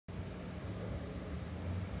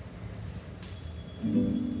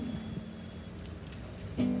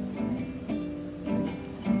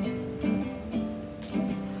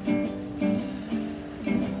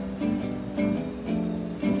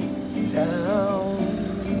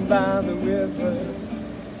Down by the river,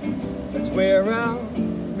 that's where I'll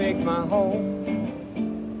make my home.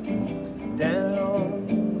 Down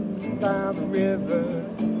by the river,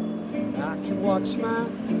 I can watch my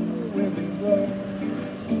women grow.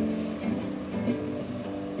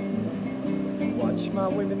 Watch my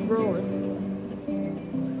women growing.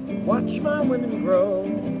 Watch my women grow.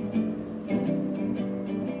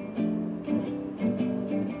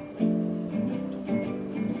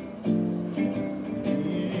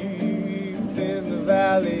 Deep in the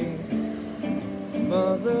valley,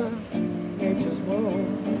 Mother Nature's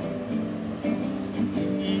womb.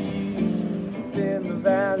 Deep in the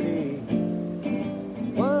valley,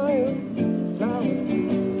 wild flowers bloom.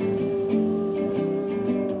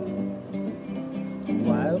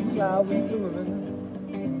 Wild flowers blooming.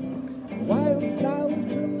 Wild flowers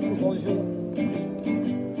blooming. Bonjour.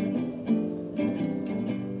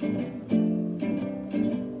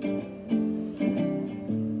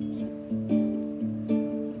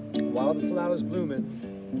 Wild flowers blooming.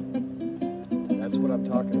 That's what I'm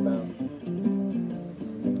talking about.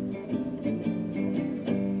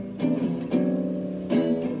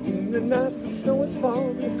 In the night, the snow is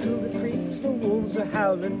falling, the cougar creeps, the wolves are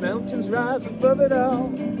howling, mountains rise above it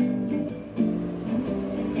all.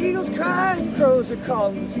 Eagles cry and crows are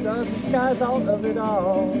calling, the stars, the sky's all of it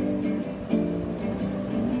all.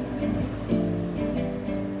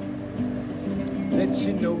 Let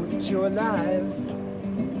you know that you're alive.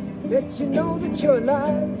 Let you know that you're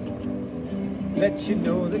alive. Let you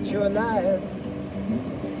know that you're alive.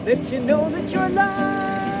 Let you know that you're alive.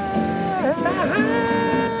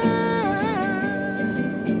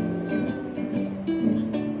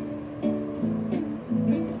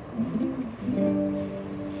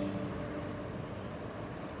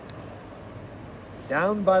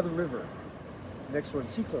 Down by the river. Next one,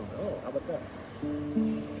 Cyclone. Oh, how about that?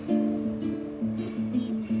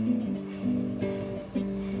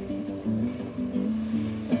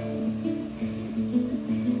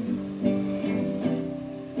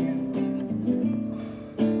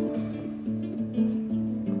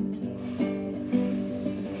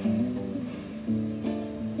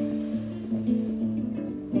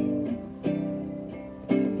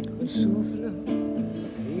 Un souffle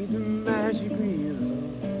et de magie grise,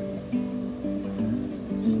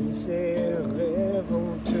 sincère rêve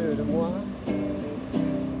honteux de moi.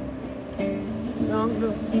 Les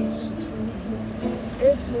angles se trouvent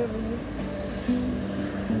et s'évanouissent,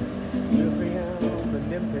 de rien ne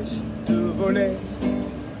m'empêche de voler.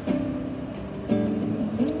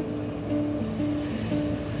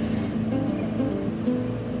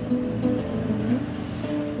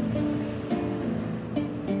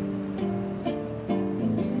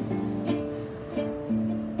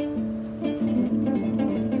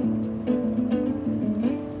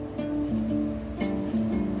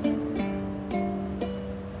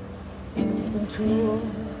 Tour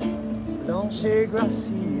blanche et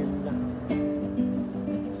gracile,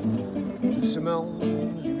 doucement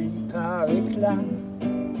lui par éclat,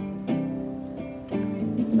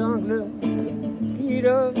 les angles qui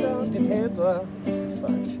dans tes bras,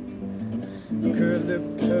 fuck, que le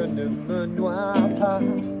cœur ne me noie pas.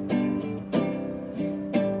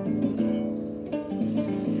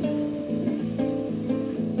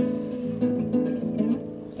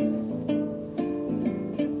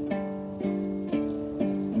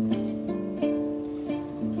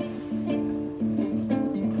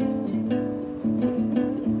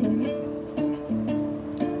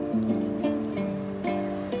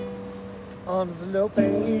 Enveloppé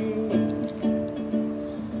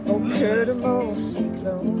au cœur de mon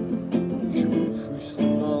cyclone, je pousse le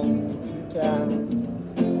monde plus tard.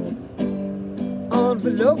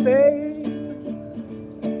 Enveloppé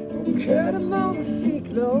au cœur de mon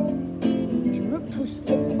cyclone, je repousse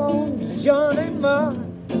le monde, j'en ai marre.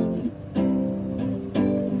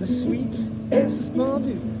 Le sweet est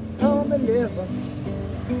suspendu en mes lèvres,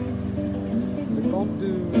 le compte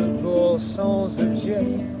de bord sans objet.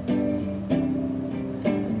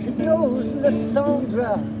 Dose le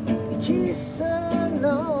cendra qui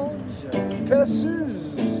s'allonge,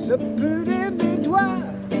 perceuse au bout de mes doigts,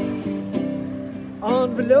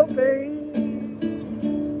 enveloppé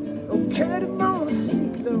au cœur de mon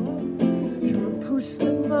cyclone, je repousse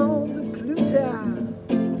le monde plus tard.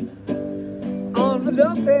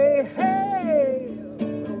 Enveloppé, hey,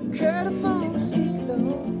 au cœur de mon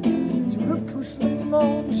cyclone, je repousse le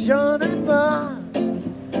monde, j'en ai marre.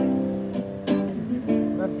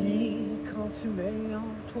 Ma vie consumée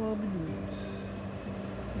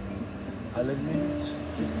à la lutte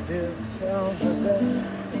de fixe en rebelle.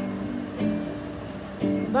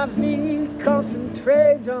 Ma vie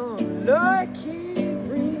concentrée dans l'air qui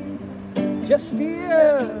brille,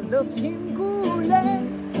 j'aspire l'ultime goulet,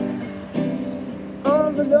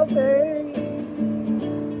 enveloppé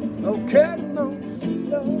au cœur de mon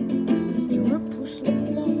cyclone. Je repousse le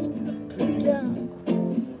monde plus tard,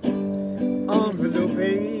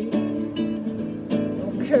 enveloppé au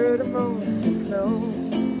cœur de mon cyclone.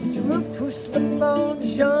 Je repousse le monde,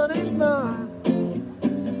 j'en ai marre,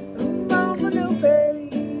 enveloppé,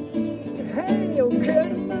 hey, au cœur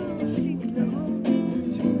de mon cyclone.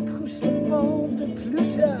 Je repousse le monde plus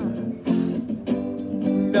tard,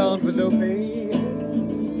 enveloppé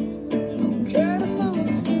au cœur de mon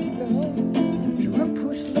cyclone. Je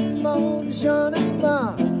repousse le monde, j'en ai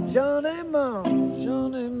marre, j'en ai marre,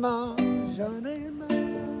 j'en ai marre, j'en ai marre.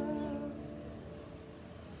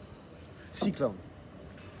 Cyclone.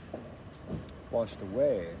 Washed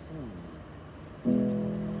away.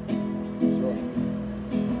 Sure.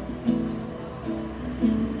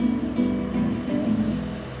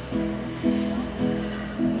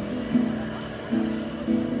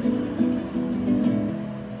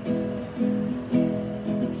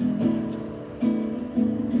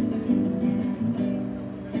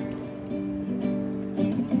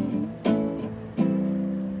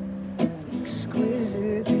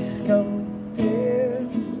 Exquisitely sculpted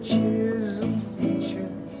chiseled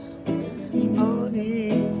features,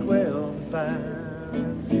 unequaled by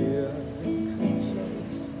living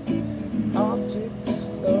creatures, objects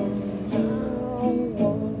of our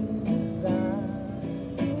one desire,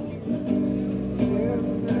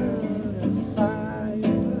 women and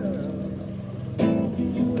fire.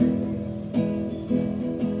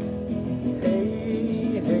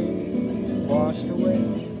 Hey, hey, washed away.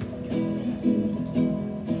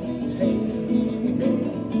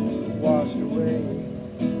 Washed away.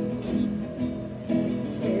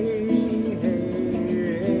 Hey,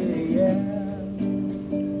 hey, yeah.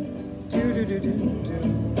 Do do do do do.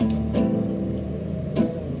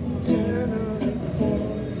 Turn on the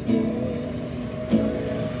poison.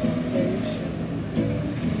 Meditation.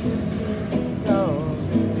 On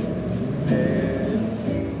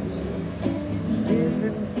meditation.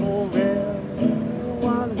 Living forever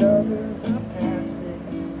while others are passing.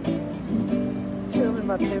 Tell me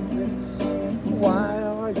my temperance, why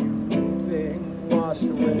are you being washed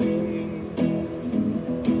away?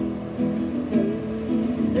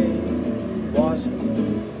 Hey, washed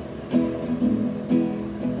away.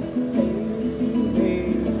 Hey,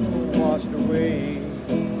 washed away.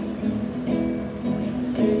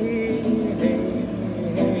 Hey,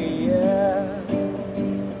 yeah.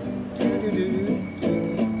 Do do do do.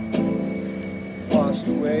 Washed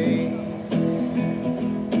away.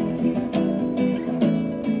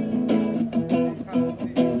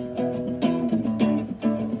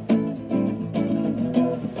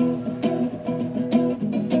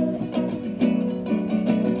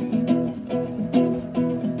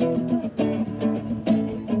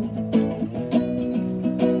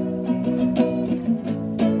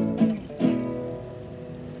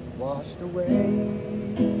 Washed away.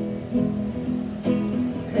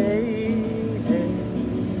 Hey, hey,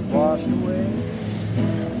 washed away.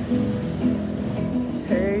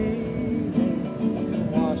 Hey, hey,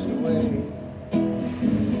 washed away.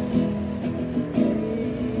 Hey,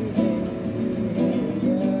 hey,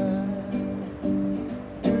 yeah.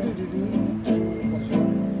 Do-do-do-do-do.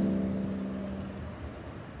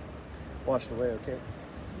 Washed away, okay.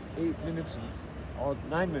 8 minutes or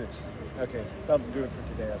 9 minutes. Okay, that'll do it for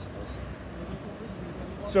today, I suppose.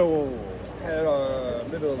 So, had a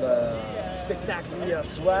little spectacle hier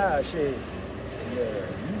soir chez le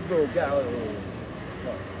Nouveau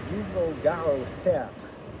Gare au Théâtre,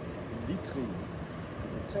 Vitry.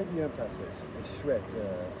 C'était très bien passé, c'était chouette.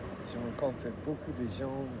 J'ai rencontré beaucoup de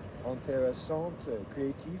gens intéressants,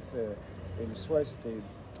 créatifs, et le soir c'était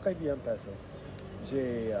très bien passé.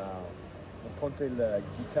 J'ai emprunté la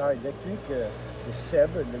guitare électrique de Seb,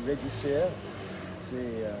 le régisseur. C'est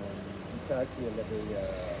une guitare qu'il avait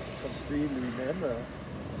construite lui-même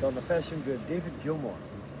dans la fashion de David Gilmour,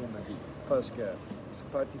 on m'a dit. Parce que c'est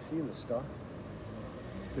parti ici, le stock.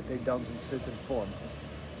 C'était dans une certaine forme.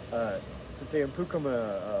 C'était un peu comme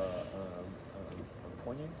un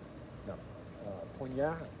poignet, non,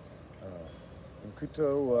 poignard, un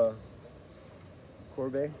couteau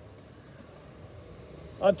courbé.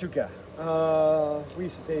 En tout cas, oui,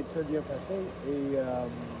 c'était très bien passé. Et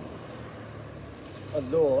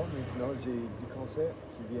alors, maintenant, j'ai du concert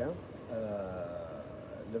qui vient,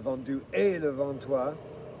 le 22 et le 23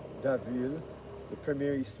 d'avril. Le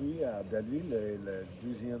premier ici à Belleville et le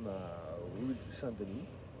deuxième à rue du Saint-Denis,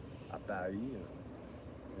 à Paris.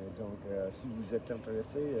 Et donc, si vous êtes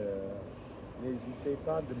intéressé, n'hésitez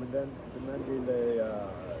pas à demander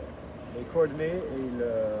les coordonnées et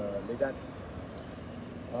les dates.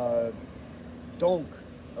 Donc,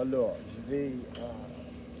 alors, je vais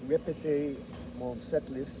répéter mon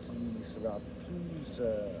setlist qui sera plus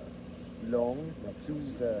longue,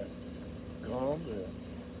 plus grande,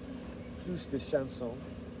 plus de chansons,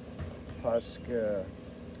 parce que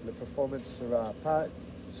la performance sera pas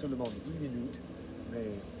seulement 10 minutes, mais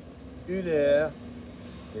 1 heure,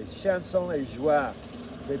 des chansons et joie,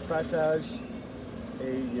 des partages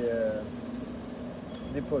et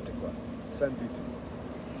n'importe quoi, sans but.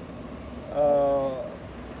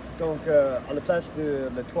 Donc, à la place de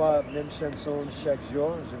les 3 mêmes chansons chaque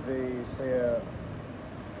jour, je vais faire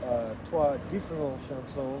 3 différentes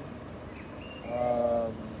chansons.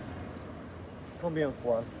 Combien de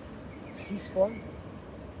fois? 6 fois?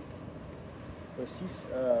 6,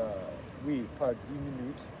 oui, par 10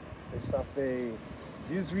 minutes. Et ça fait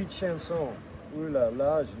 18 chansons. Ouh là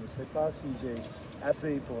là, je ne sais pas si j'ai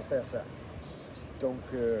assez pour faire ça. Donc,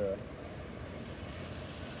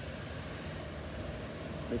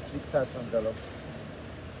 les flics passent en vélo.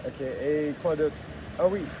 Ok, et quoi d'autre? Ah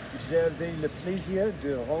oui, j'avais le plaisir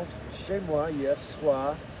de rentrer chez moi hier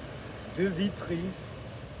soir de Vitry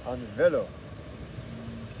en vélo.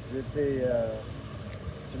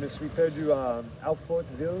 Je me suis perdu à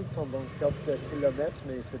Alfortville pendant quelques kilomètres,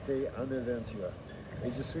 mais c'était une aventure.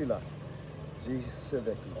 Et je suis là. J'ai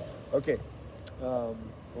survécu. Ok,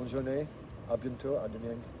 bonne journée, à bientôt, à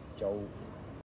demain. Ciao.